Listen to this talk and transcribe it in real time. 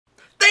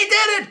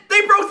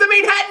they broke the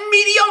Manhattan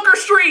Mediocre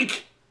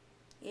Streak!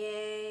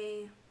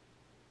 Yay.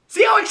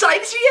 See how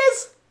excited she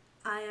is?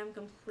 I am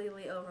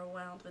completely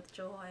overwhelmed with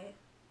joy.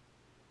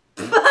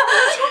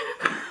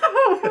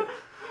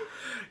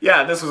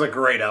 Yeah, this was a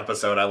great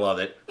episode. I love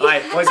it. Hi,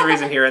 Voice of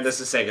Reason here, and this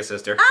is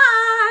SEGASister.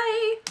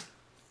 Hi!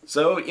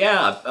 So,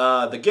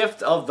 yeah, the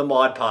gift of the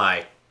Mod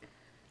Pie.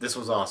 This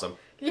was awesome.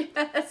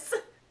 Yes.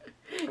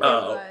 It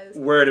was.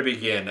 Where to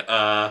begin?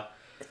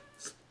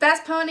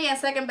 Best pony and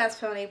second best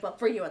pony, well,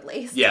 for you at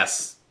least.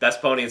 Yes,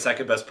 best pony and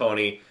second best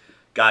pony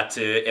got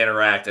to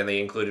interact, and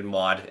they included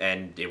Maud,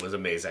 and it was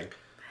amazing.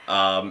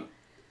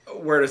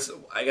 Where to?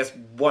 I guess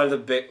one of the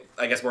big.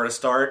 I guess where to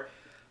start.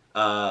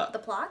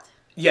 The plot?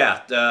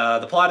 Yeah,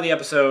 the plot of the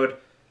episode.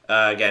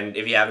 Again,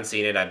 if you haven't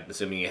seen it, I'm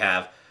assuming you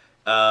have.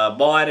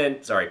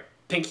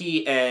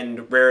 Pinky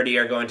and Rarity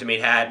are going to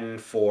Manhattan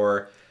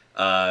for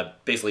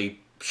basically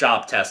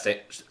shop testing.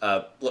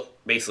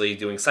 Basically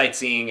doing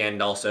sightseeing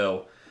and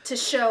also to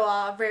show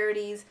off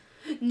Rarity's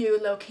new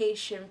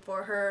location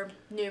for her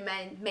new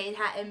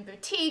Manhattan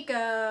boutique,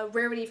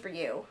 Rarity for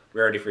You.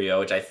 Rarity for You,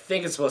 which I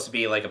think is supposed to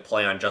be like a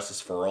play on Justice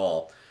for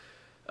All,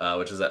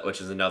 which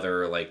is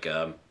another like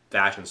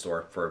fashion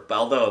store for.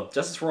 Although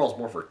Justice for All is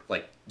more for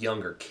like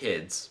younger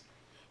kids.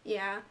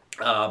 Yeah.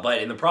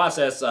 But in the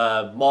process,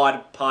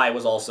 Maud Pie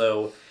was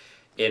also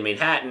in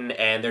Manhattan,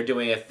 and they're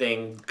doing a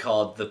thing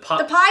called the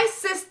Pie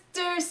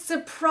Sisters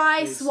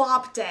Surprise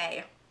Swap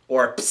Day.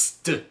 Or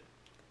PST.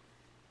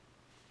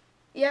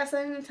 You have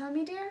something to tell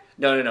me, dear?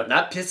 No,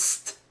 not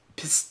PST.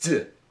 PST.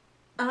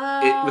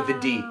 Oh, with the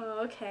D.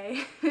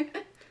 Okay.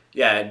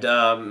 Yeah, and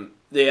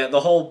the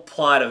whole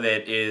plot of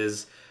it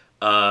is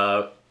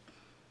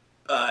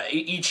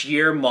each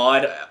year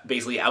Maud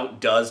basically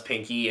outdoes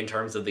Pinky in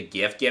terms of the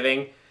gift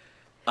giving.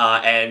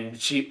 And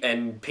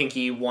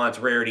Pinky wants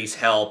Rarity's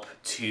help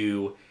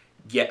to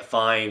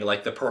find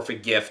like the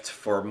perfect gift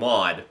for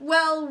Maud.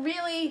 Well,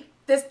 really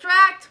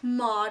distract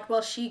Maud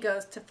while she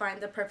goes to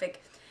find the perfect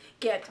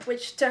gift,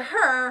 which to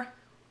her,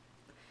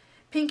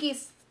 Pinky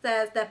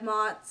says that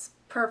Maud's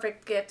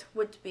perfect gift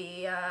would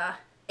be a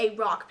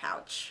rock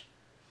pouch.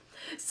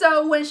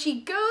 So when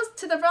she goes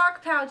to the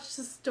rock pouch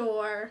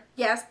store,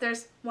 yes,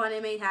 there's one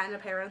in Manhattan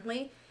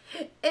apparently.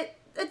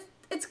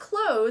 It's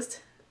closed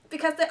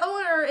because the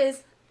owner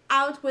is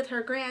out with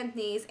her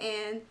grandniece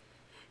and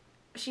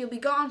she'll be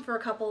gone for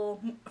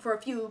a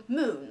few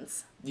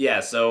moons. Yeah,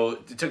 so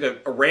it took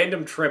a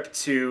random trip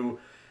to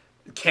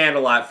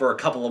Camelot for a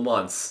couple of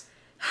months.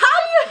 How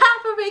do you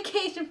have a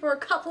vacation for a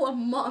couple of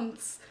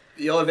months?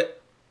 The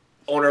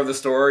owner of the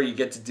store, you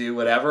get to do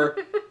whatever.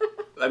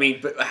 I mean,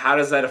 but how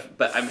does that?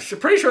 But I'm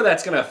pretty sure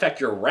that's going to affect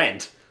your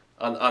rent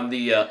on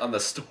the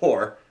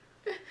store.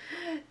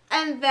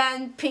 And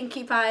then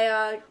Pinkie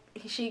Pie,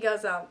 she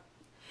goes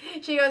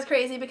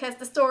crazy because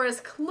the store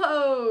is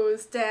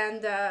closed,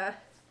 and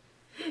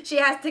she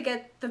has to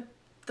get the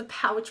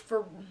pouch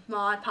for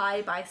Maud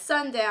Pie by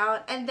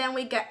sundown, and then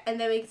we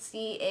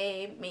see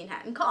a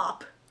Manhattan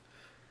cop.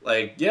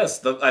 Like,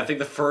 yes, I think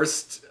the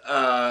first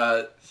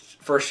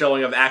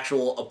showing of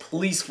a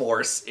police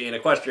force in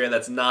Equestria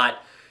that's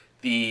not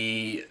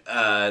the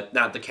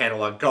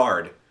Camelot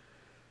Guard,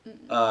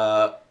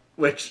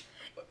 which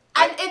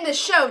and in the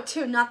show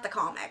too, not the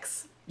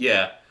comics.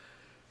 Yeah,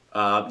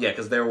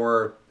 because there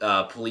were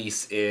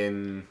police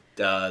in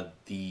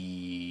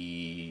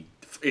the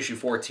issue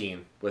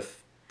 14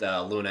 with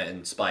Luna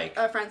and Spike.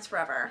 Friends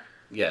Forever.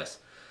 Yes.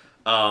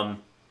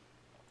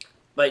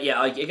 But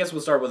yeah, I guess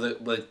we'll start with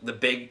the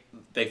big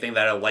thing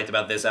that I liked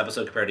about this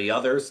episode compared to the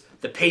others.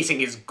 The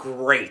pacing is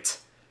great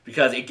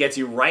because it gets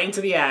you right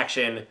into the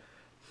action,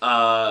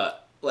 as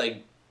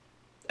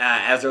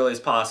early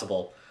as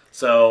possible.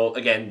 So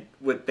again,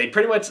 they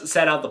pretty much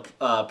laid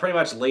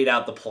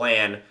out the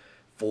plan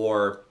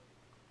for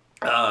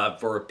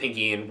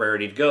Pinky and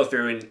Rarity to go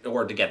through in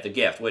order to get the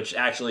gift, which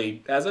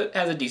actually has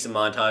a decent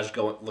montage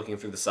looking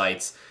through the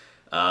sites.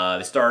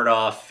 They started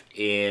off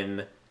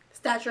in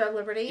Statue of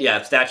Liberty.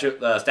 Yeah, Statue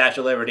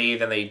of Liberty.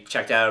 Then they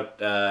checked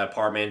out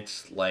apartment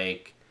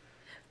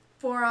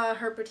for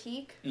her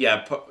boutique.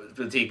 Yeah,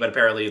 boutique, but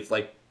apparently it's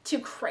like too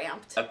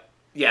cramped.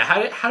 Yeah,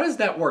 how does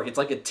that work? It's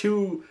like it's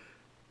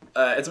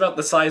about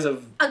the size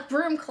of a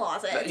broom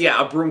closet.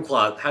 Yeah, a broom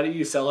closet. How do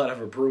you sell out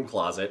of a broom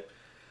closet?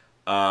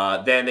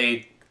 Then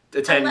they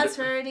attend. Unless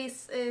Rarity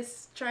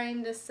is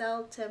trying to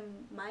sell to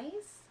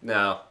mice.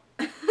 No.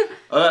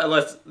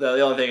 Unless the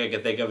only thing I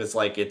can think of is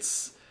like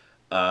it's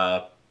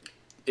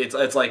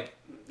like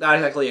not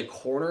exactly a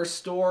corner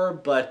store,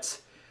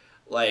 but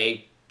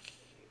like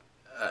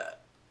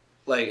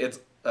it's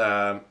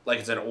a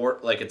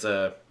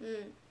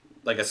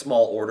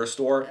small order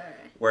store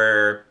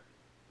where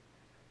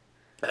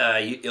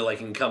you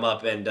can come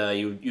up and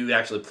you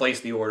actually place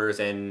the orders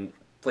and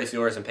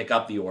pick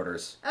up the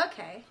orders.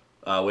 Okay.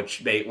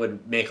 Which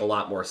would make a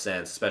lot more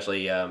sense,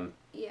 especially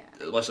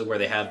especially where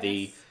they have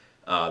the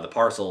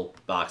parcel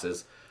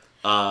boxes.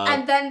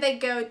 And then they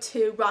go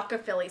to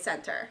Rockefeller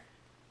Center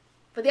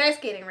for the ice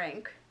skating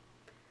rink.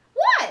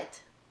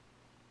 What?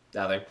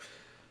 Nothing.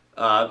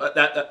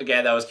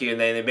 That was cute.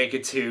 And then they make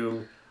it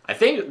to, I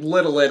think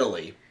Little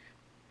Italy.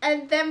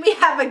 And then we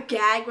have a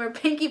gag where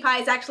Pinkie Pie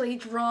is actually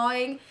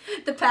drawing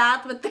the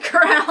path with the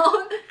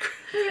crown.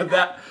 Pinkie,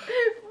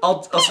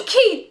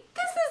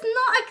 this is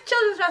not a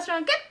children's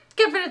restaurant.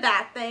 Get rid of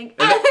that thing.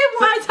 And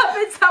it winds up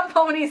in some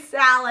pony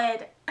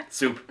salad.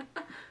 Soup.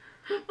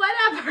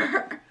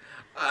 Whatever.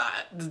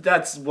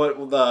 That's what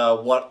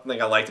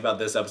thing I liked about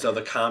this episode.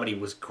 The comedy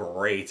was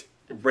great.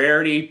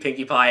 Rarity,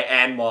 Pinkie Pie,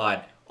 and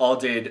Maude all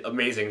did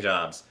amazing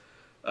jobs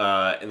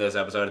in this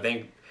episode. I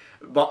think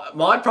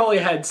Maude probably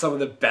had some of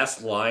the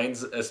best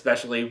lines,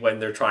 especially when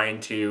they're trying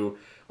to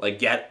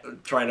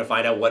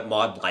find out what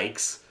Maude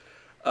likes.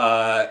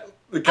 I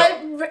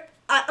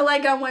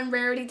like when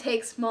Rarity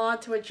takes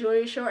Maude to a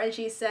jewelry store and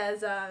she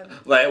says,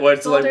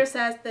 Boulder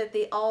says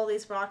that all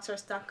these rocks are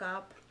stuck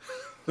up.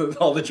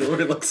 All the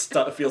jewelry looks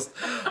stuck, feels.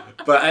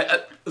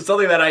 But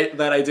something that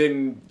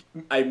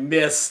I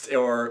missed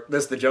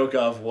the joke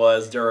of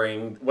was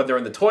during when they're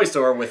in the toy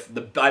store with the.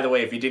 By the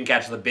way, if you didn't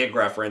catch the big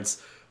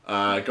reference,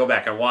 go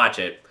back and watch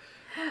it.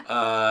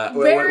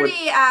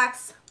 Rarity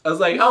asks I was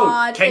like,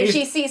 Maude can if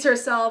she sees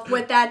herself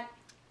with that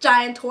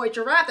giant toy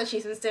giraffe that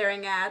she's been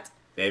staring at.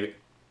 Maybe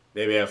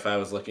if I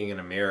was looking in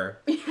a mirror.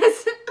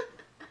 Yes.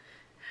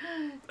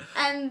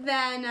 And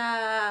then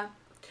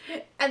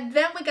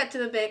we get to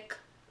the big.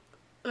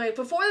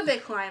 Before the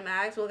big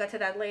climax, we'll get to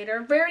that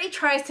later. Rarity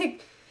tries to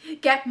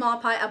get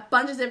Maude Pie a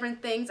bunch of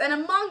different things, and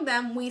among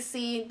them we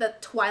see the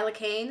Twyla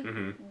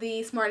Cane,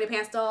 the Smarty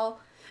Pants doll,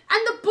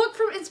 and the book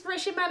from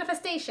Inspiration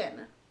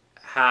Manifestation.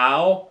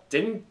 How?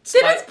 Didn't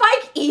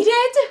Spike eat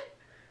it?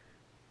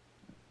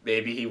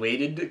 Maybe he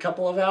waited a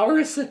couple of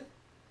hours?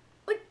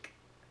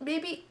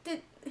 Maybe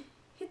did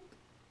he...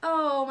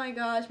 Oh my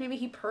gosh, maybe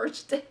he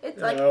purged it.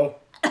 No.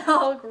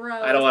 Oh,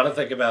 gross. I don't want to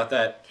think about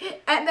that.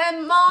 And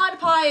then Maude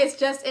Pie is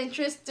just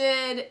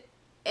interested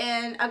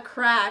in a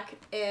crack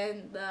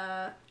in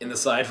the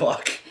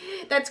sidewalk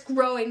that's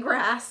growing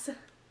grass.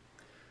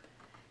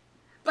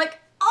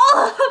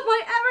 All of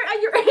my effort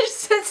and you're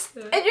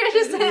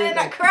interested in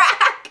a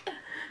crack.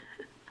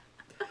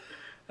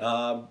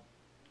 I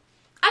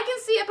can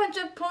see a bunch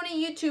of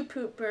pony YouTube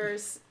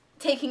poopers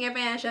taking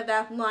advantage of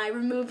that line,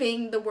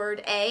 removing the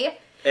word A.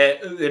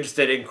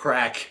 Interested in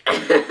crack.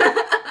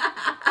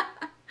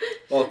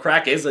 Well,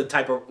 crack is a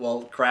type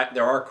of crack.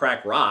 There are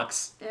crack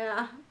rocks.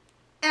 Yeah,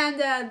 and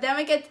then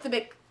we get to the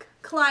big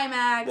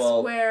climax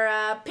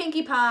where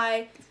Pinkie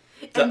Pie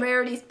and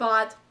Rarity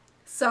spot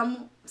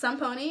some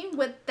pony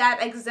with that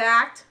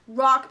exact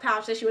rock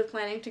pouch that she was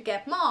planning to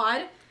get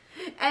Maude,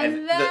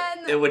 and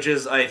then which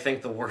is I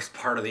think the worst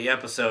part of the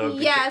episode.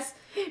 Yes,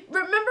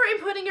 remember in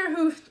Putting Your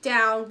Hoof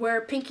Down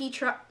where Pinkie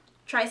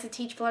tries to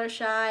teach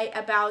Fluttershy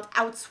about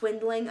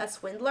out-swindling a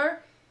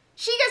swindler?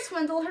 She gets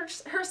swindled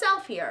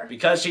herself here.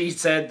 Because she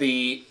said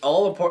the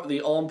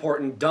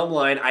all-important dumb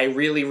line, I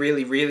really,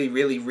 really, really,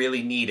 really,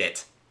 really need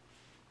it.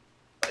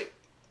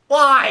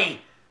 Why?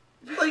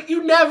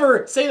 You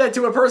never say that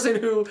to a person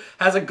who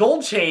has a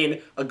gold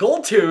chain, a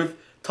gold tooth,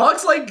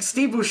 talks like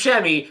Steve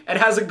Buscemi, and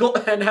has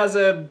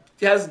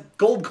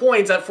gold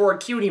coins for a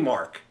cutie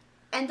mark.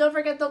 And don't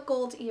forget the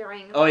gold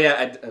earring. Oh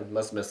yeah, I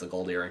must miss the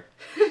gold earring.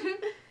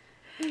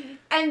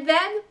 And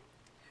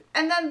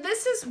then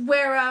this is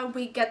where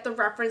we get the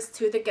reference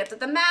to the Gift of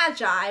the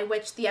Magi,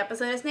 which the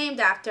episode is named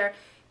after.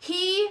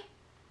 He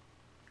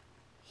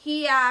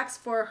asks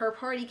for her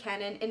party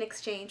cannon in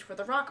exchange for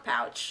the rock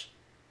pouch.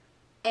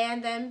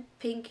 And then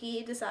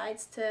Pinkie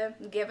decides to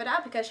give it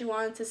up because she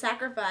wanted to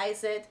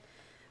sacrifice it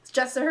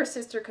just so her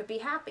sister could be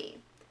happy.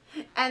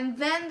 And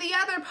then the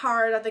other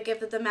part of the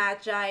Gift of the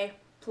Magi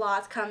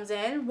plot comes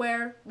in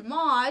where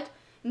Maude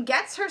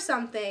gets her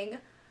something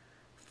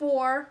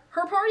for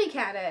her party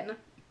cannon.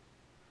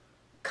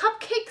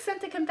 Cupcake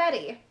scented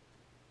confetti.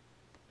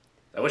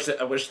 I wish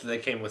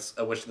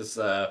this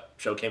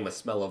show came with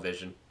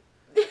smell-o-vision.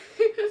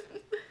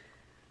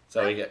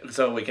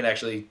 So we can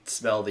actually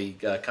smell the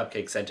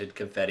cupcake scented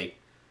confetti.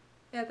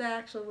 Yeah, that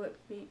actually would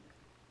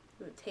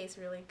taste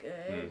really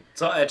good.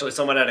 So actually,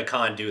 someone at a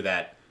con do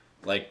that,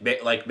 make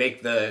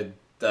the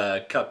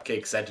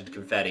cupcake scented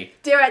confetti.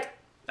 Do it.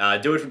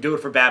 Do it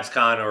for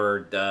BabsCon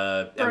or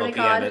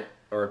MLP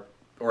or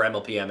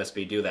MLP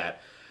MSB. Do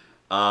that.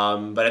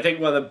 But I think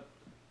one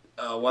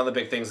of the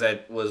big things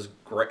that was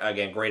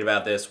great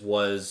about this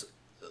was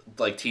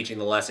teaching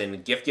the lesson.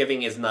 Gift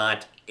giving is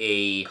not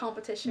a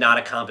competition. Not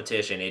a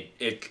competition.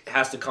 It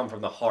has to come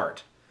from the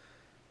heart,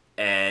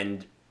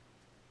 and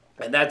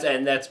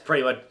that's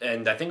pretty much.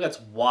 And I think that's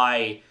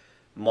why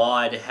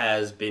Maude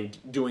has been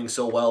doing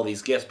so well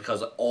these gifts,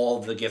 because all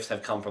of the gifts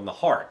have come from the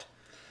heart.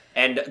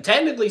 And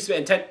technically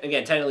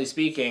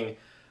speaking,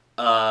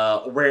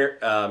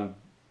 where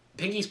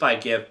Pinkie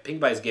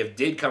Pie's gift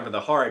did come from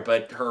the heart,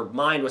 but her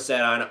mind was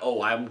set on,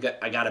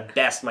 I gotta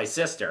best my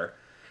sister.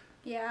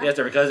 Yeah. Yes,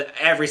 because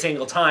every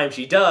single time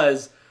she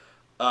does,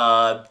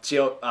 she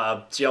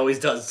always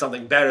does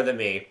something better than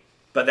me.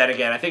 But then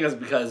again, I think it's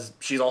because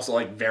she's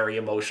also very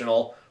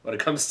emotional when it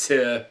comes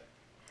to.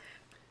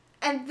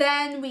 And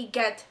then we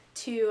get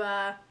to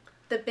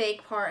the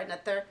big part,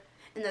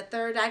 in the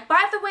third act.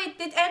 By the way,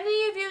 did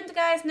any of you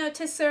guys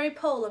notice Suri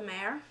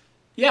Polymere?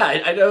 Yeah,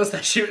 I noticed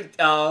that she, in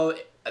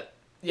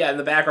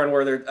the background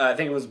where I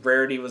think it was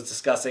Rarity was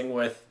discussing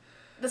with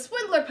the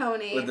Swindler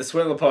Pony. With the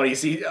Swindler Pony, you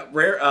see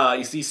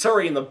you see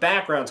Suri in the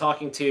background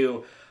talking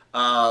to,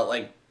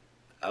 like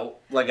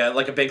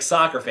a big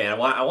soccer fan.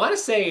 I want to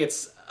say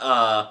it's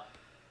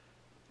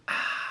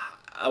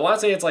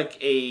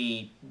like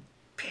a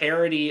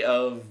parody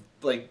of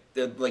like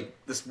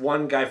this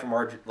one guy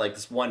from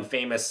this one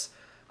famous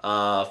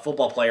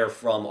football player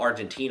from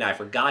Argentina. I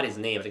forgot his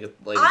name. I think it's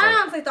I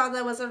honestly thought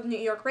that was a New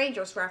York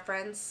Rangers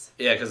reference.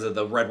 Yeah, because of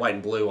the red, white,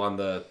 and blue on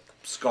the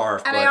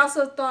scarf. And I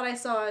also thought I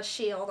saw a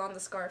shield on the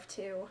scarf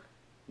too.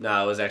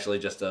 No, it was actually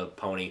just a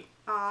pony.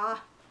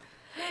 Ah.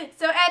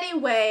 So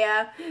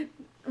anyway,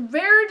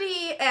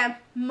 Rarity and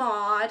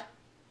Maud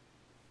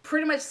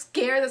pretty much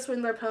scare the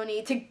Swindler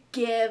Pony to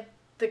give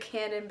the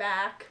cannon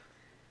back.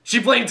 She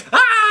blinked.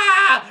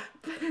 Ah!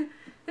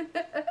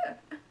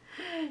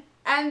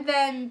 And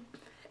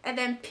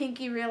then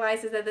Pinky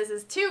realizes that this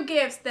is 2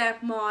 gifts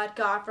that Maud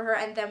got for her,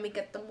 and then we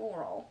get the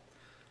moral.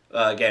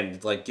 Again,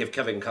 like gift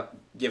giving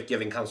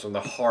comes from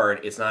the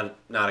heart. It's not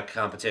a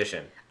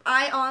competition.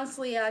 I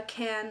honestly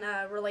can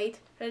relate to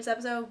this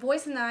episode.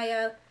 Voice and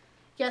I,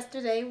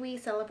 yesterday we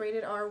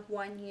celebrated our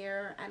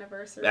 1-year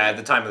anniversary. At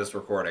the time of this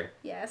recording.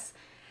 Yes.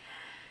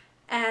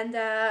 And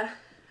I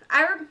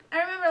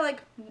remember,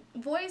 like,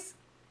 Voice,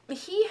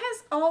 he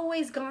has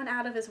always gone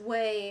out of his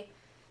way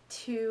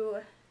to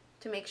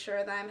make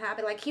sure that I'm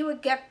happy. Like, he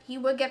would get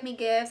me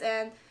gifts,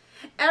 and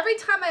every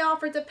time I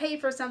offered to pay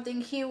for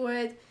something, he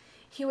would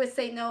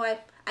say, no,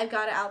 I've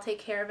got it, I'll take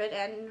care of it,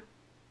 and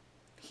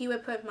he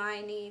would put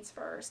my needs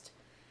first.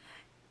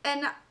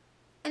 And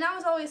I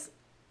was always,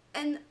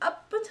 and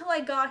up until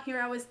I got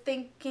here, I was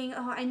thinking,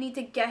 oh, I need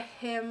to get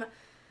him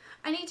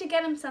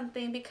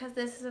something because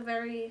this is a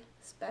very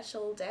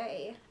special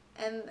day.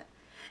 And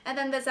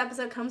then this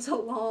episode comes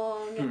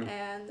along,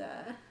 and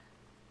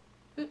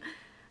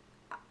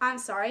I'm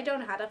sorry, I don't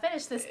know how to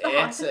finish this thought.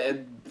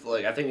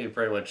 I think you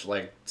pretty much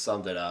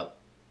summed it up.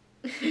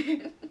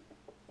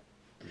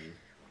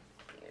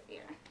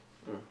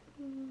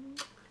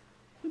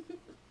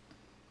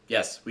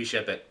 Yes, we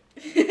ship it.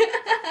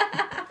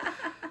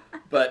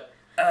 But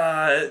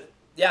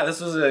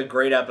this was a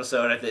great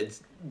episode. I think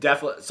it's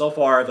definitely so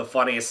far the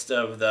funniest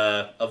of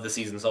the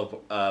season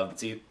of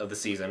the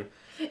season.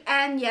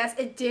 And yes,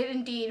 it did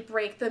indeed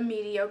break the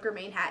mediocre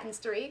Manhattan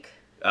streak.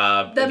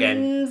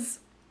 The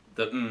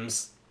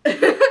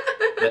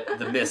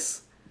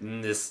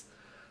miss.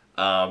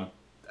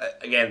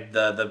 Again,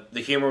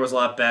 the humor was a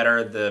lot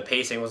better. The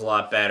pacing was a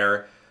lot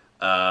better.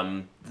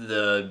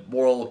 The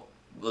moral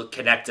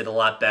connected a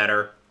lot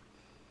better.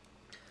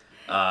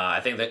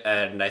 I think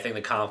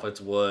the conflict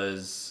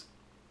was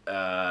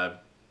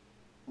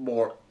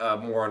more I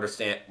wouldn't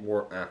say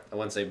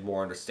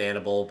more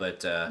understandable,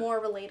 but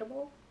more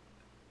relatable.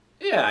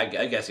 Yeah,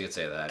 I guess you could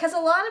say that. Because a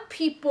lot of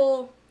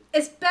people,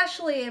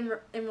 especially in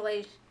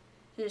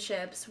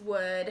relationships,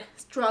 would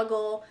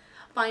struggle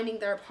finding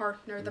their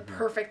partner the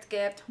perfect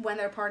gift when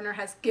their partner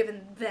has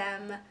given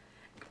them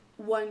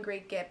one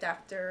great gift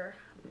after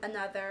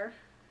another.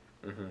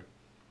 Mm-hmm.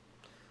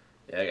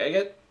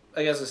 Yeah,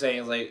 I guess the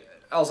saying is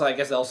also I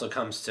guess it also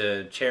comes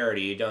to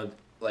charity. You don't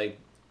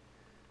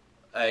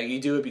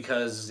you do it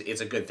because it's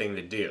a good thing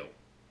to do,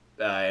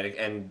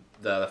 and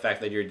the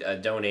fact that you're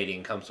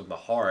donating comes from the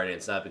heart.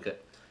 It's not because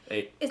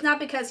it's not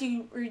because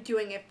you're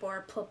doing it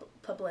for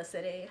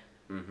publicity,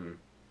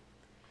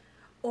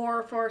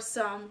 or for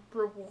some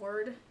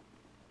reward.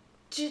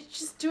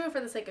 Just do it for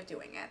the sake of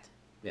doing it.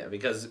 Yeah,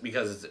 because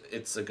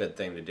it's a good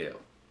thing to do.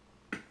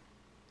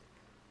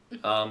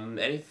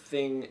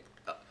 Anything?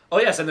 Oh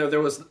yes, and there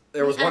was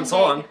one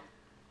song.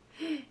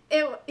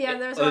 There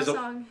was one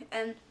song,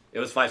 and it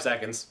was 5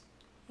 seconds.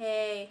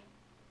 Hey.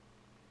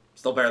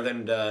 Still better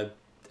than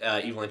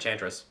Evil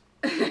Enchantress.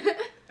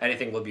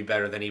 Anything would be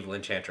better than Evil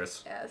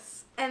Enchantress.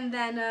 Yes, and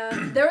then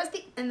there was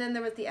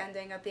the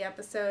ending of the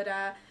episode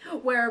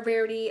where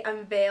Rarity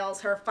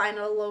unveils her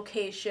final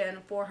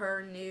location for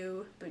her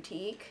new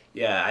boutique.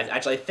 Yeah,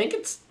 I think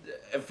it's,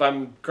 if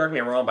I'm correct me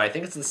if I'm wrong, but I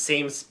think it's the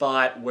same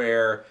spot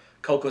where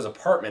Coco's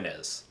apartment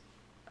is.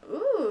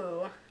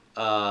 Ooh.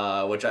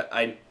 Which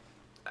I'd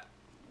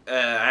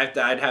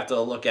have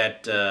to look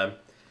at the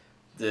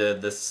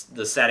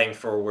setting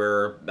for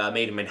where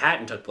Made in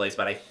Manhattan took place,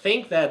 but I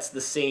think that's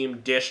the same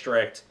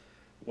district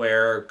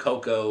where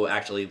Coco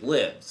actually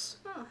lives.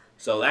 Huh.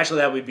 So actually,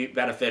 that would be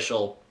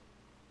beneficial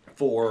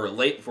for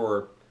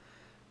later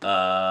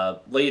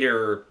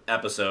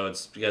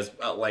episodes because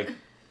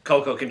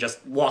Coco can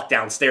just walk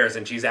downstairs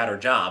and she's at her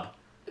job.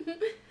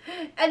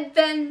 And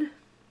then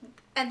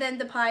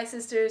the Pie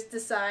Sisters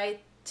decide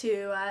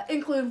to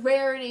include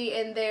Rarity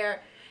in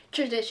their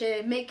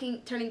tradition,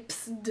 turning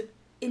psst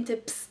into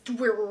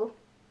pstwr.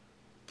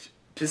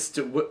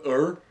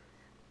 Pstwr?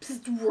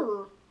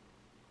 Pstwr.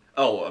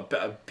 Oh,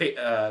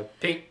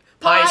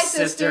 Pie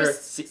Sister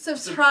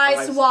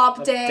surprise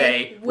swap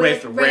day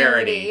with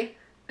Rarity.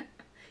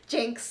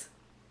 Jinx.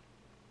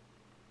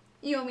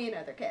 You owe me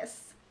another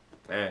kiss.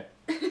 Alright.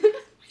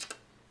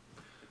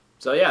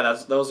 So yeah,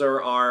 those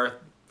are our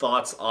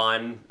thoughts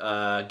on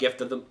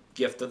Gift of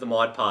the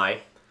Maud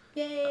Pie.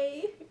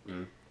 Yay!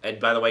 And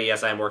by the way,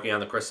 yes, I am working on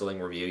the crystalling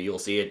review. You'll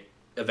see it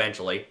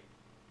eventually.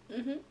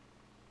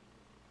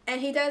 And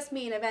he does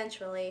mean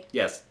eventually.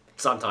 Yes,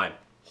 sometime.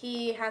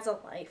 He has a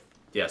life.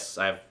 Yes,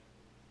 I have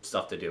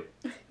stuff to do.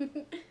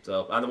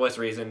 So, I'm the voice of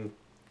reason.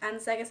 And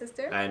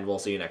SEGASister. And we'll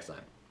see you next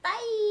time.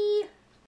 Bye!